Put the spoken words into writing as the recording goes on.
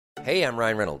Hey, I'm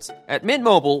Ryan Reynolds. At Mint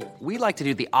Mobile, we like to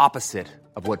do the opposite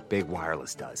of what Big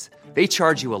Wireless does. They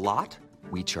charge you a lot,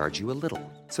 we charge you a little.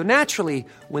 So naturally,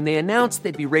 when they announced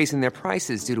they'd be raising their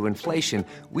prices due to inflation,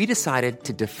 we decided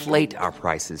to deflate our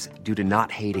prices due to not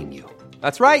hating you.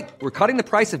 That's right. We're cutting the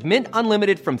price of Mint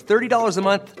Unlimited from $30 a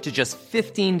month to just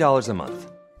 $15 a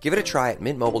month. Give it a try at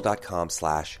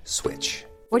mintmobile.com/switch.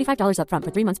 $45 up front for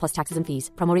 3 months plus taxes and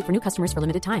fees. Promo rate for new customers for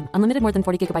limited time. Unlimited more than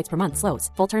 40 gigabytes per month. Slows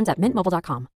full terms at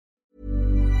mintmobile.com.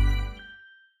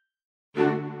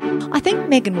 I think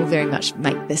Meghan will very much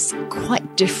make this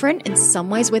quite different in some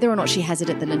ways, whether or not she has it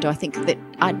at the Lindo.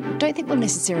 I don't think we'll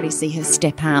necessarily see her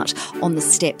step out on the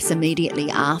steps immediately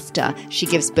after she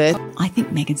gives birth. I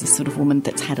think Meghan's the sort of woman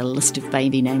that's had a list of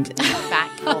baby names in the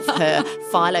back of her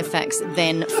Filofax,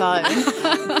 then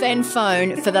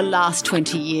phone for the last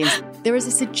 20 years. There is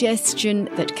a suggestion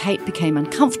that Kate became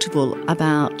uncomfortable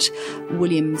about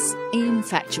William's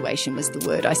infatuation, was the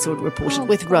word I saw reported,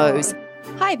 with Rose.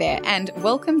 Hi there, and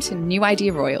welcome to New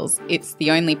Idea Royals. It's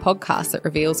the only podcast that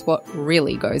reveals what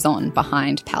really goes on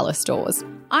behind palace doors.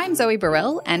 I'm Zoe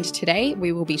Burrell, and today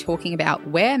we will be talking about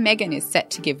where Meghan is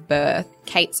set to give birth,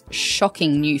 Kate's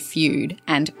shocking new feud,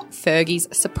 and Fergie's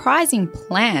surprising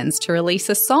plans to release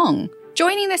a song.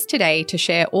 Joining us today to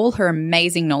share all her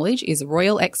amazing knowledge is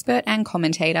royal expert and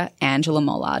commentator Angela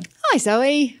Mollard. Hi,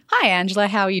 Zoe. Hi, Angela.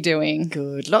 How are you doing?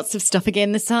 Good. Lots of stuff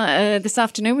again this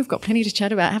afternoon. We've got plenty to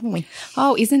chat about, haven't we?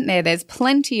 Oh, isn't there? There's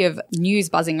plenty of news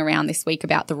buzzing around this week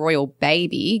about the royal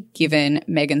baby, given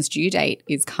Meghan's due date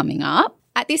is coming up.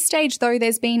 At this stage, though,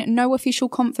 there's been no official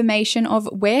confirmation of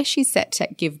where she's set to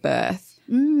give birth.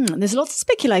 There's lots of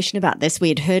speculation about this. We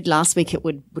had heard last week it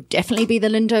would definitely be the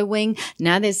Lindo wing.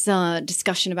 Now there's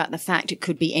discussion about the fact it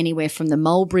could be anywhere from the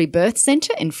Mulberry Birth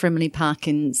Centre in Frimley Park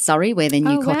in Surrey, where their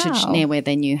new cottage, near where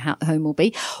their new home will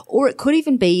be. Or it could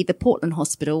even be the Portland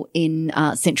Hospital in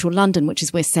central London, which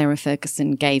is where Sarah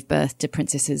Ferguson gave birth to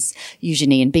Princesses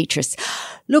Eugenie and Beatrice.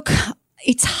 Look,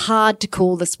 it's hard to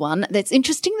call this one. That's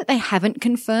interesting that they haven't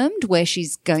confirmed where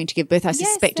she's going to give birth. I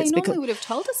suspect it's because they would have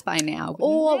told us by now.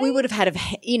 Or we would have had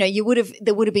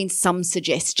there would have been some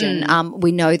suggestion.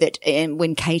 We know that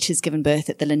when Kate has given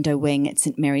birth at the Lindo wing at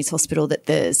St Mary's Hospital, that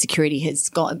the security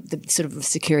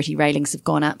railings have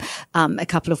gone up a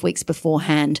couple of weeks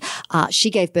beforehand.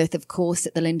 She gave birth, of course,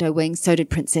 at the Lindo wing. So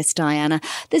did Princess Diana.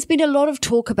 There's been a lot of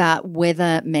talk about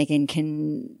whether Meghan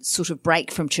can sort of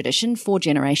break from tradition. 4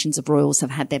 generations of royals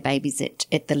have had their babies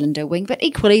at the Lindo wing, but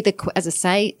equally, as I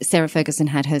say, Sarah Ferguson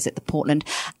had hers at the Portland,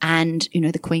 and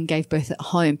the Queen gave birth at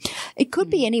home. It could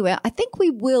be anywhere. I think we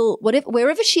will,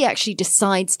 wherever she actually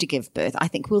decides to give birth, I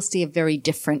think we'll see a very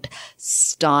different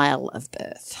style of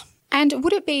birth. And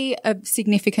would it be a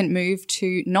significant move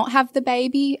to not have the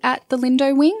baby at the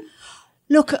Lindo wing?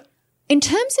 Look, in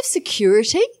terms of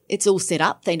security, it's all set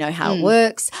up. They know how it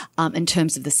works. In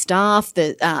terms of the staff,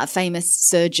 the famous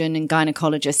surgeon and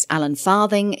gynecologist Alan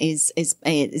Farthing is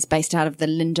based out of the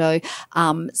Lindo.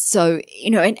 And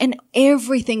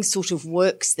everything sort of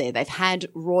works there. They've had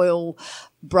royal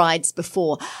brides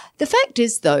before. The fact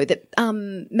is, though, that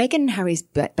Meghan and Harry's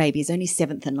baby is only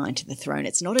 7th in line to the throne.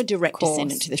 It's not a direct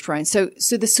descendant to the throne. So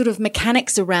the sort of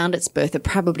mechanics around its birth are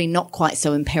probably not quite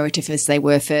so imperative as they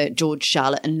were for George,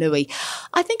 Charlotte and Louis.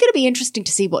 I think it'll be interesting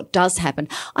to see what does happen.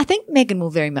 I think Meghan will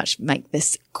very much make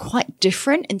this quite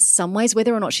different in some ways,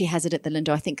 whether or not she has it at the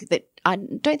Lindo. I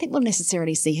don't think we'll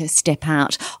necessarily see her step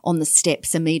out on the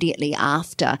steps immediately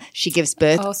after she gives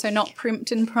birth. Oh, so not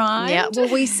primped and primed? Yeah, well,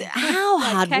 how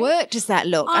hard work does that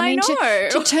look? I know.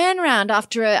 To turn around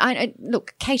after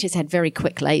look, Kate has had very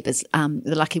quick labours,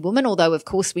 the lucky woman, although of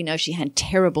course we know she had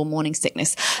terrible morning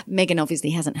sickness. Meghan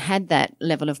obviously hasn't had that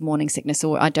level of morning sickness,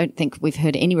 or I don't think we've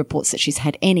heard any reports that she's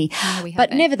had any. No, we but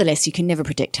haven't. Nevertheless, you can never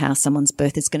predict how someone's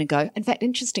birth is going to go. In fact,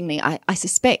 interestingly, I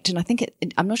suspect, and I think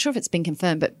I'm not sure if it's been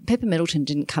confirmed, but Pippa Middleton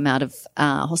didn't come out of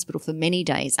hospital for many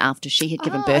days after she had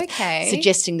given birth,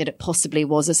 suggesting that it possibly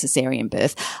was a cesarean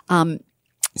birth.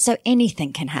 So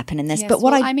anything can happen in this. Yes, but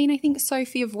I think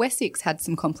Sophie of Wessex had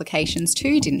some complications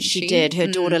too, didn't she? She did. Her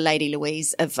daughter, Lady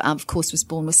Louise, of course, was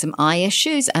born with some eye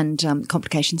issues and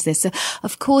complications there. So,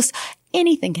 of course,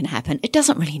 anything can happen. It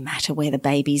doesn't really matter where the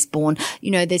baby's born.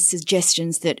 There's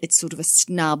suggestions that it's sort of a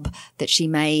snub that she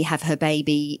may have her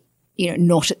baby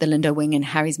not at the Lindo wing, and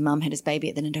Harry's mum had his baby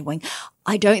at the Lindo wing.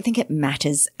 I don't think it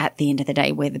matters at the end of the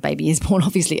day where the baby is born.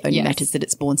 Obviously, it only matters that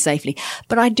it's born safely.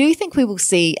 But I do think we will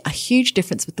see a huge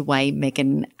difference with the way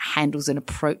Meghan handles and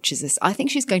approaches this. I think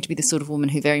she's going to be the sort of woman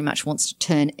who very much wants to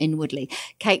turn inwardly.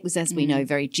 Kate was, as we know,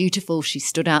 very dutiful. She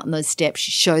stood out on those steps.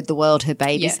 She showed the world her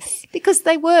babies because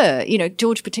they were,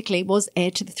 George particularly was heir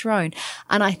to the throne.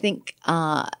 And I think,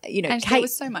 and Kate, there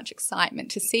was so much excitement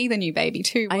to see the new baby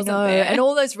too, wasn't I know, there? and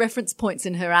all those reference points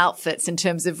in her outfits in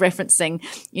terms of referencing,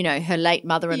 her late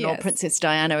mother-in-law, Princess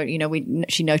Diana.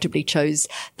 She notably chose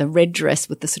the red dress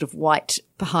with the sort of white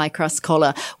high crust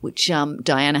collar, which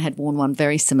Diana had worn one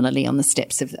very similarly on the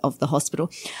steps of the hospital.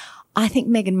 I think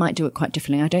Meghan might do it quite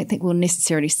differently. I don't think we'll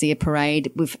necessarily see a parade.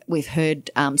 We've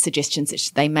heard suggestions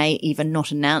that they may even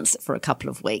not announce it for a couple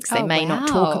of weeks. They may not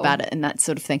talk about it and that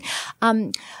sort of thing.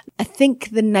 I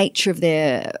think the nature of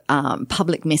their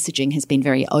public messaging has been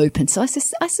very open. So I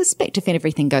suspect if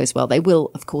everything goes well, they will,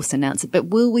 of course, announce it. But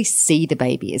will we see the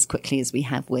baby as quickly as we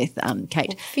have with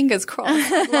Kate? Well, fingers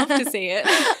crossed. I'd love to see it.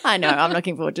 I know. I'm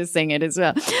looking forward to seeing it as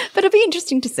well. But it'll be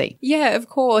interesting to see. Yeah, of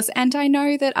course. And I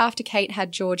know that after Kate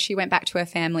had George, she went back to her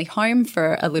family home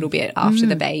for a little bit after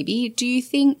the baby. Do you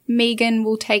think Meghan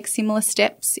will take similar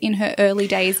steps in her early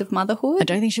days of motherhood? I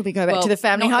don't think she'll be going back to the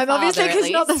family home, obviously, because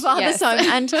not the father's home.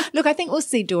 And look, I think we'll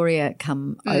see Doria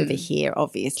come over here,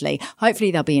 obviously. Hopefully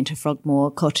they'll be into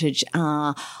Frogmore Cottage.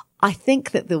 I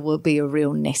think that there will be a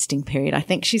real nesting period. I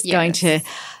think she's going to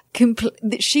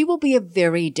she will be a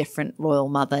very different royal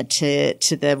mother to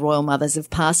the royal mothers of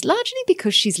past, largely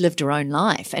because she's lived her own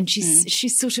life and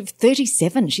she's sort of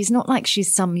 37. She's not like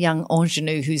she's some young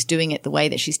ingenue who's doing it the way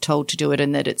that she's told to do it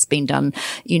and that it's been done,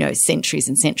 centuries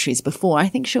and centuries before. I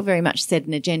think she'll very much set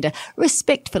an agenda,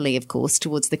 respectfully, of course,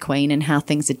 towards the Queen and how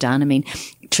things are done. I mean,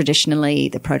 traditionally,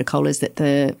 the protocol is that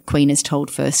the Queen is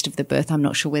told first of the birth. I'm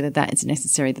not sure whether that is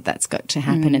necessary, that's got to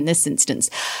happen in this instance.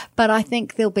 But I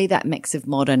think there'll be that mix of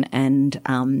modern and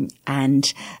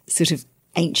sort of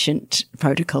ancient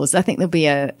protocols. I think there'll be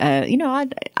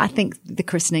I think the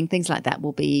christening, things like that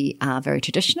will be very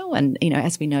traditional. And,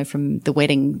 as we know from the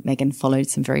wedding, Meghan followed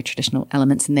some very traditional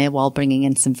elements in there while bringing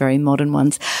in some very modern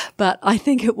ones. But I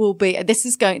think it will be,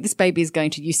 this baby is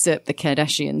going to usurp the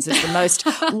Kardashians as the most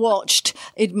watched,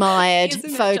 admired,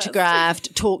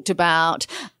 photographed, talked about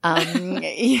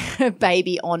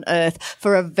baby on earth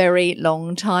for a very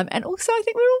long time. And also I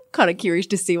think we're all kind of curious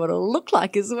to see what it'll look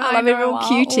like as well. I mean, real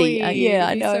cutie.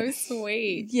 I know. So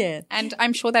sweet. Yeah. And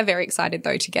I'm sure they're very excited,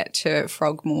 though, to get to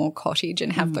Frogmore Cottage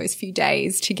and have those few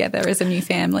days together as a new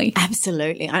family.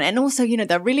 Absolutely. And also,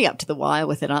 they're really up to the wire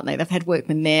with it, aren't they? They've had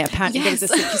workmen there. Apparently there was a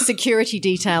security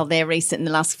detail there in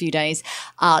the last few days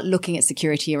looking at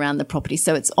security around the property.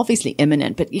 So it's obviously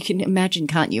imminent. But you can imagine,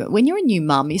 can't you? When you're a new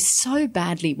mum, you so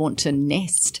badly want to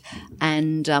nest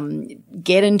and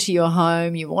get into your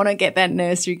home. You want to get that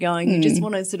nursery going. You just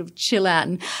want to sort of chill out.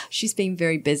 And she's been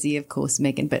very busy, of course,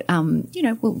 Meghan, but,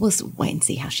 we'll wait and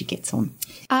see how she gets on.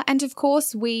 And of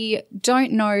course, we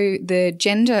don't know the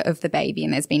gender of the baby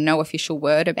and there's been no official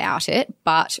word about it,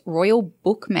 but royal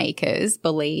bookmakers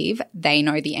believe they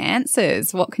know the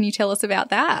answers. What can you tell us about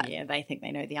that? Yeah, they think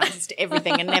they know the answers to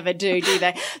everything and never do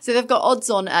they? So they've got odds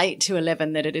on 8 to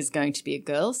 11 that it is going to be a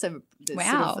girl. So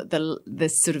the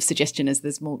sort of suggestion is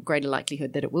there's more greater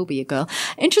likelihood that it will be a girl.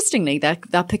 Interestingly,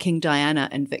 they're picking Diana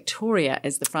and Victoria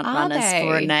as the front runners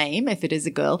for a name if it is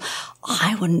a girl.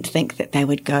 I wouldn't think that they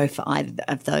would go for either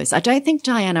of those. I don't think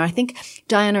Diana. I think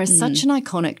Diana is such an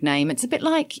iconic name. It's a bit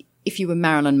like if you were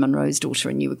Marilyn Monroe's daughter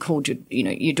and you were called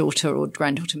your daughter or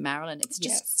granddaughter Marilyn. It's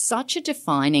just such a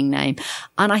defining name.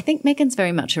 And I think Meghan's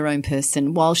very much her own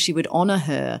person. While she would honour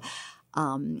her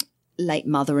late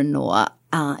mother-in-law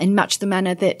in much the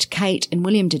manner that Kate and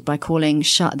William did by calling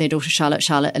their daughter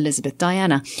Charlotte Elizabeth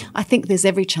Diana, I think there's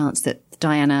every chance that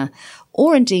Diana,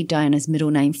 or indeed Diana's middle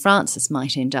name Frances,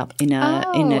 might end up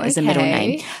as a middle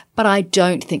name. But I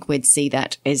don't think we'd see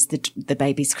that as the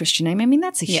baby's Christian name. I mean,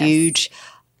 that's a huge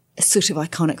sort of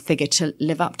iconic figure to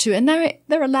live up to, and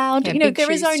they're allowed.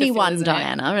 There is only one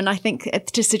Diana, and I think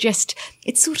to suggest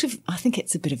it's sort of, I think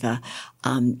it's a bit of a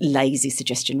lazy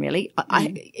suggestion, really.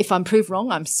 If I'm proved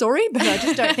wrong, I'm sorry, but I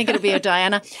just don't think it'll be a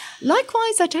Diana.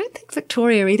 Likewise, I don't think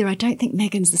Victoria either. I don't think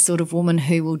Meghan's the sort of woman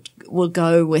who will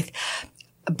go with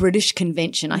a British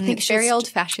convention. I think it's very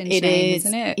old-fashioned name,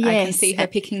 isn't it? Yes. I can see her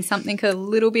picking something a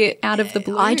little bit out of the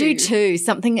blue. I do too.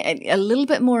 Something a little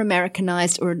bit more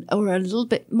Americanized or a little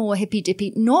bit more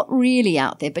hippy-dippy, not really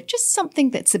out there, but just something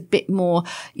that's a bit more,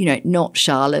 not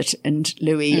Charlotte and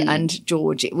Louis and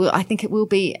George. I think it will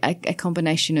be a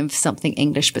combination of something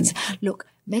English. But look,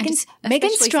 Meghan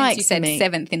strikes since you said me.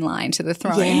 7th in line to the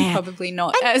throne, Yeah. probably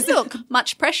not And as look,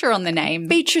 much pressure on the name.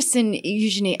 Beatrice and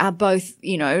Eugenie are both,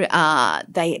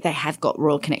 they have got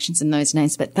royal connections in those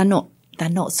names, but they're not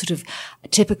sort of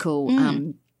typical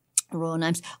royal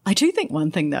names. I do think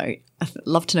one thing though, I'd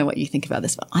love to know what you think about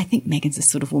this, but I think Meghan's the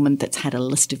sort of woman that's had a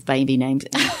list of baby names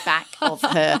in the back of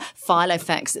her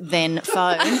Filofax, then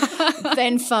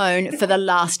phone for the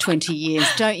last 20 years,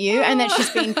 don't you? And that she's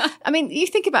been, I mean, you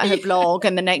think about her blog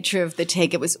and the nature of the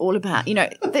TEG, it was all about,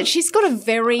 that she's got a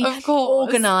very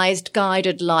organised,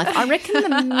 guided life. I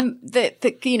reckon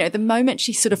the moment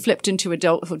she sort of flipped into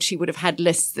adulthood, she would have had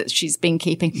lists that she's been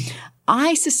keeping.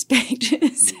 I suspect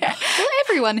Well,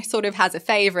 everyone sort of has a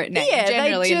favourite name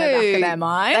generally in the back of their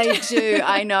mind. They do,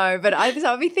 I know. But I'd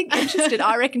be interested.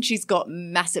 I reckon she's got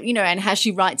massive, and how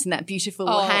she writes in that beautiful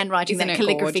handwriting, that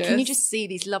calligraphy. Gorgeous? Can you just see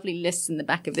these lovely lists in the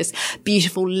back of this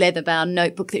beautiful leather-bound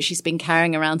notebook that she's been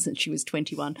carrying around since she was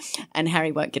 21? And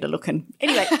Harry won't get a look in.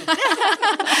 Anyway,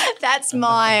 that's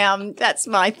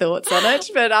my thoughts on it.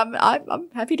 But I'm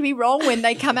happy to be wrong when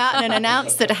they come out and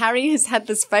announce that Harry has had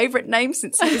this favourite name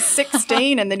since he was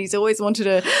 16 and that he's always wanted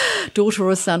a daughter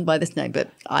or a son by this name. But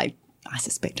I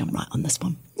suspect I'm right on this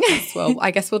one. Well,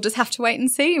 I guess we'll just have to wait and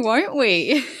see, won't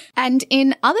we? And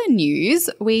in other news,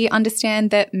 we understand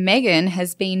that Meghan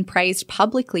has been praised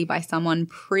publicly by someone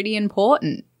pretty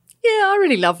important. Yeah, I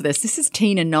really love this. This is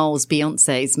Tina Knowles,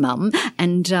 Beyonce's mum,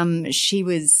 and she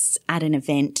was at an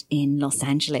event in Los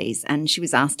Angeles and she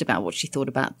was asked about what she thought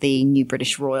about the new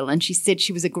British royal, and she said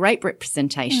she was a great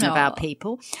representation of our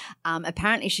people.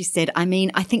 Apparently she said, I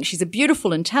think she's a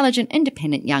beautiful, intelligent,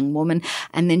 independent young woman,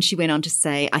 and then she went on to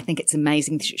say, I think it's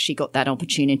amazing that she got that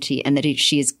opportunity and that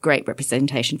she is great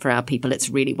representation for our people.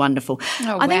 It's really wonderful.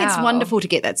 I think it's wonderful to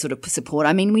get that sort of support.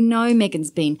 I mean, we know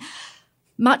Meghan's been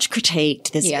much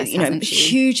critiqued. There's,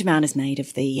 huge amount is made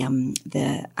of the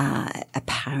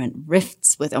apparent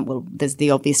rifts with, there's the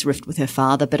obvious rift with her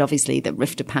father, but obviously the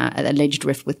alleged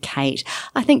rift with Kate.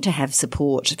 I think to have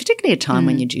support, particularly at a time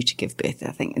when you're due to give birth,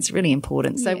 I think it's really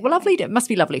important. So, it must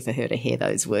be lovely for her to hear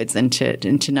those words and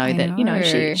to know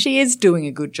that, she is doing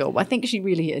a good job. I think she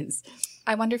really is.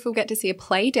 I wonder if we'll get to see a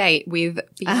play date with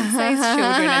Beyonce's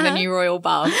children and the new royal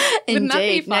bub.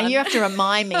 Indeed. Now you have to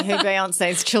remind me who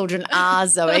Beyonce's children are,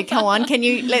 Zoe. Come on,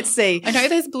 let's see. I know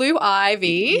there's Blue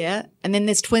Ivy. Yeah. And then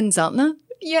there's twins, aren't there?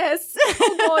 Yes.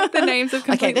 Oh, God, the names have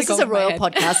completely Okay, this is a royal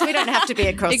podcast. We don't have to be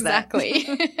across exactly.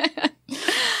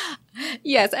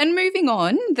 Yes, and moving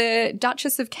on, the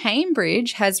Duchess of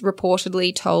Cambridge has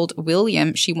reportedly told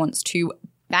William she wants to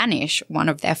banish one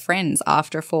of their friends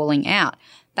after falling out.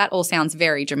 That all sounds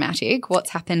very dramatic.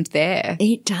 What's happened there?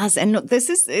 It does. And look,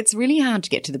 it's really hard to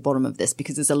get to the bottom of this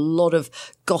because there's a lot of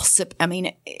gossip. I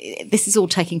mean, this is all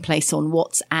taking place on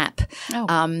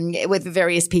WhatsApp with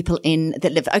various people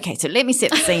that live. Okay, so let me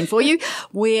set the scene for you.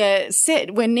 We're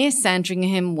near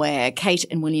Sandringham where Kate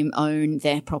and William own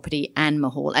their property, Anne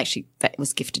Hall. Actually, that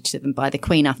was gifted to them by the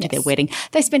Queen after their wedding.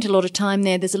 They spent a lot of time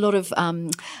there. There's a lot of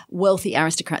wealthy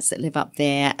aristocrats that live up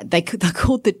there. They're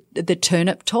called the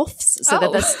Turnip Toffs. So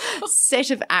that set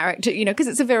of because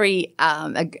it's a very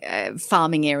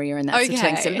farming area and that sort of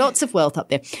thing. So lots of wealth up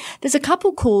there. There's a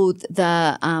couple called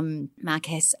the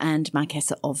Marquess and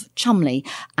Marquessa of Cholmondeley,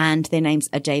 and their names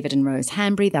are David and Rose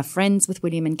Hanbury. They're friends with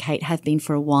William and Kate, have been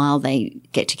for a while. They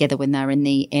get together when they're in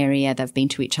the area. They've been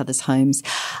to each other's homes.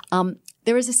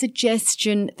 There is a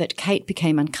suggestion that Kate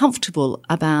became uncomfortable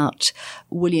about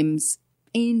William's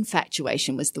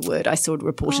infatuation was the word I saw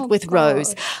reported with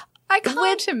Rose. I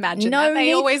can't imagine that.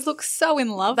 They always look so in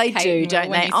love. They do, don't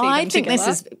they? I think this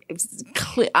is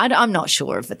clear. I'm not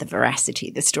sure of the veracity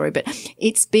of the story, but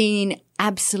it's been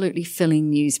absolutely filling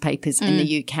newspapers in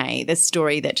the UK. The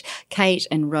story that Kate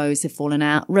and Rose have fallen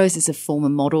out. Rose is a former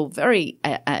model, very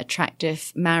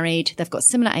attractive, married. They've got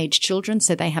similar age children,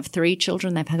 so they have 3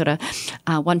 children. They've got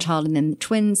one child and then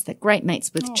twins. They're great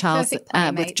mates with Charles,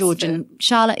 with George and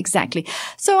Charlotte. Exactly.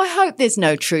 So I hope there's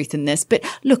no truth in this. But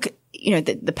look,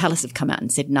 the palace have come out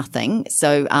and said nothing.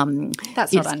 So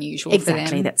that's not unusual for them.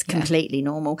 Exactly. That's completely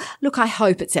normal. Look, I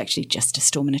hope it's actually just a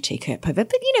storm in a teacup over.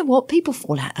 But you know what? People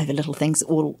fall out over little things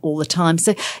all the time.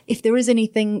 So if there is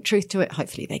anything truth to it,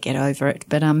 hopefully they get over it.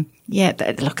 But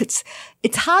look, it's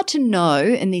hard to know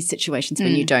in these situations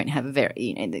when you don't have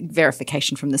a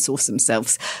verification from the source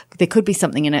themselves. There could be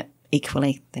something in it.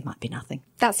 Equally, there might be nothing.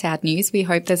 That's sad news. We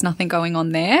hope there's nothing going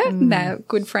on there. They're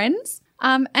good friends.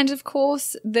 And of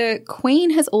course, the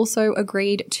Queen has also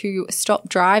agreed to stop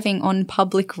driving on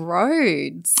public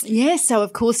roads. Yes. So,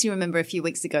 of course, you remember a few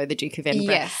weeks ago, the Duke of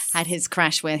Edinburgh had his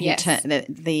crash where he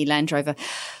the Land Rover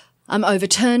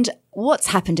overturned what's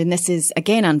happened, and this is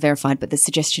again unverified, but the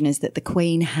suggestion is that the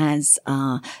Queen has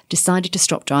decided to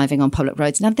stop driving on public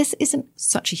roads. Now, this isn't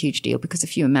such a huge deal because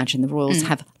if you imagine the royals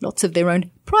have lots of their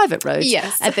own private roads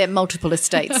at their multiple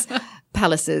estates.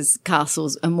 Palaces,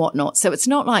 castles and whatnot. So it's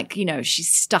not like,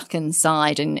 she's stuck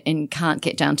inside and can't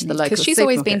get down to the local Because she's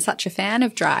always been such a fan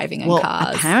of driving and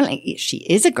cars. Apparently she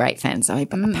is a great fan, Zoe,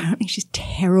 but apparently she's a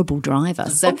terrible driver.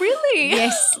 So, really?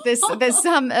 Yes. There's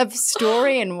some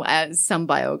story and some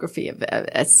biography of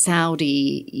a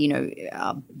Saudi,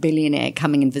 billionaire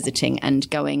coming and visiting and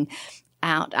going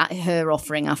out at her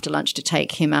offering after lunch to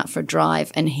take him out for a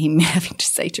drive and him having to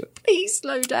say to her, please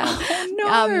slow down.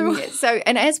 Oh, no.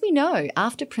 And as we know,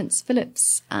 after Prince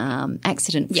Philip's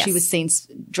accident, she was seen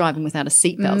driving without a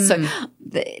seatbelt. So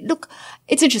look,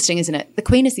 it's interesting, isn't it? The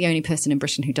Queen is the only person in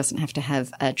Britain who doesn't have to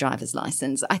have a driver's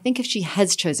license. I think if she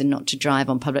has chosen not to drive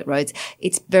on public roads,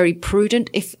 it's very prudent.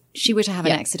 If she were to have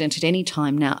an accident at any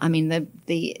time now, I mean, there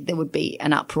would be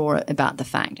an uproar about the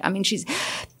fact. I mean,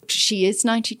 she is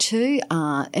 92.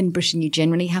 In Britain, you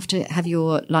generally have to have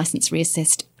your license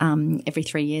reassessed every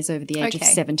 3 years over the age of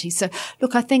 70. So,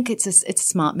 look, I think it's a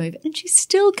smart move. And she's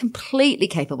still completely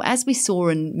capable. As we saw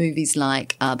in movies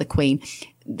like The Queen,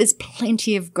 there's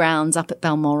plenty of grounds up at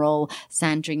Balmoral,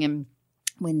 Sandringham,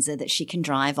 Windsor that she can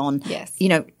drive on,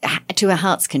 to her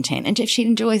heart's content. And if she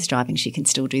enjoys driving, she can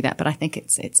still do that. But I think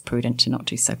it's prudent to not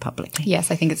do so publicly.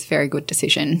 Yes, I think it's a very good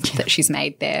decision that she's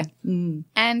made there.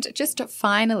 And just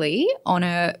finally, on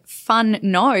a fun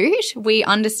note, we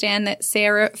understand that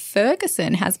Sarah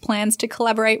Ferguson has plans to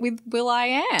collaborate with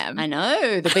will.i.am. I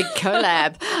know, the big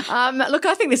collab. Look,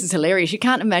 I think this is hilarious. You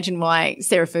can't imagine why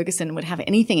Sarah Ferguson would have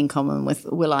anything in common with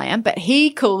will.i.am, but he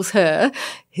calls her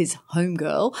his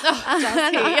homegirl.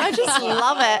 I just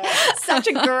love it. Such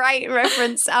a great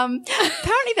reference.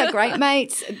 Apparently they're great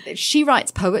mates. She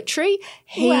writes poetry.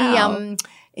 He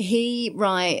obviously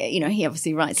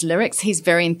writes lyrics. He's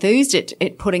very enthused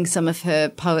at putting some of her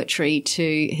poetry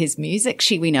to his music.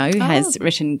 We know has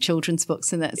written children's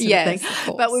books and that sort of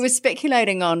thing. But we were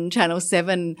speculating on Channel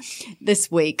 7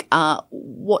 this week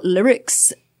what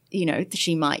lyrics,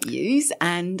 she might use.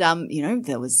 And,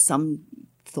 there was some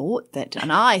thought that,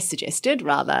 and I suggested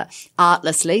rather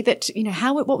artlessly that,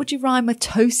 what would you rhyme with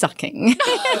toe sucking? Which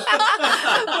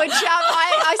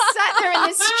I sat there in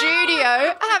the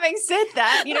studio having said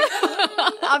that,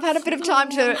 I've had a bit of time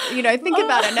to, think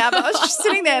about it now, but I was just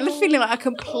sitting there feeling like a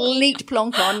complete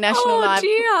plonker on national live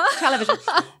television.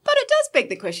 But it does beg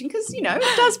the question because,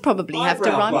 it does probably have to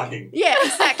rhyme. Blacking. Yeah,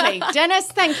 exactly. Dennis,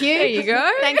 thank you. There you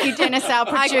go. Thank you, Dennis, our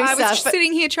producer. I was just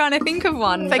sitting here trying to think of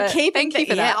one. Thank you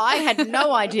for that. Yeah, I had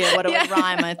no idea what it would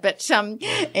rhyme with. But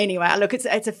anyway, look, it's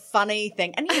a funny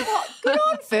thing. And you know what? Good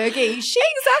on Fergie. She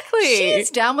is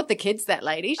down with the kids, that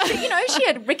lady. She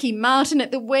had Ricky Martin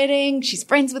at the wedding. She's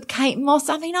friends with Kate Moss.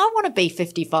 I mean, I want to be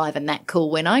 55 and that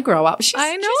cool when I grow up. She's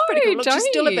pretty cool. Look, she's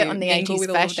still a bit on the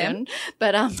 80s fashion.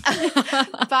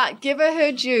 But give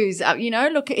her dues.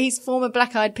 Look, he's former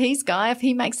Black Eyed Peas guy. If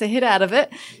he makes a hit out of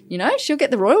it, she'll get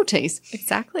the royalties.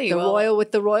 Exactly. The royal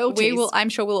with the royalties. I'm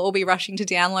sure we'll all be rushing to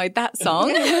download that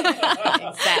song.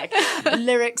 Exactly.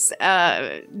 Lyrics,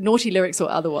 naughty lyrics or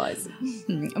otherwise.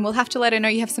 And we'll have to let her know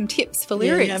you have some tips for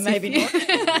lyrics. Yeah, maybe not.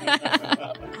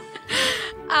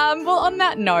 Well, on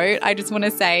that note, I just want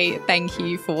to say thank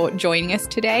you for joining us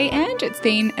today, and it's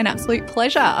been an absolute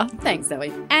pleasure. Thanks,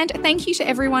 Zoe. And thank you to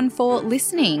everyone for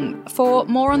listening. For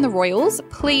more on the Royals,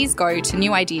 please go to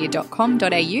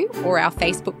newidea.com.au or our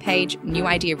Facebook page, New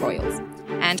Idea Royals.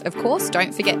 And of course,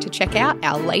 don't forget to check out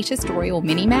our latest Royal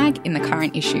mini-mag in the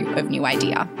current issue of New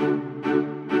Idea.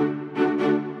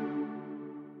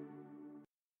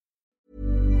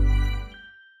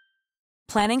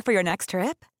 Planning for your next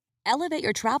trip? Elevate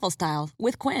your travel style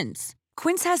with Quince.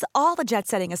 Quince has all the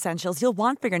jet-setting essentials you'll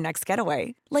want for your next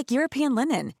getaway, like European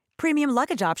linen, premium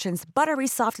luggage options, buttery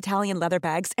soft Italian leather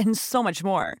bags, and so much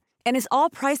more. And is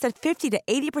all priced at 50 to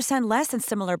 80% less than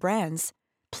similar brands.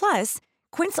 Plus,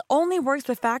 Quince only works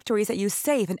with factories that use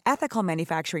safe and ethical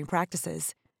manufacturing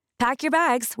practices. Pack your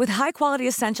bags with high-quality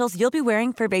essentials you'll be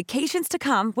wearing for vacations to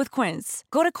come with Quince.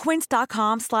 Go to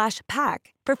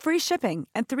quince.com/pack for free shipping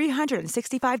and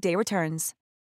 365-day returns.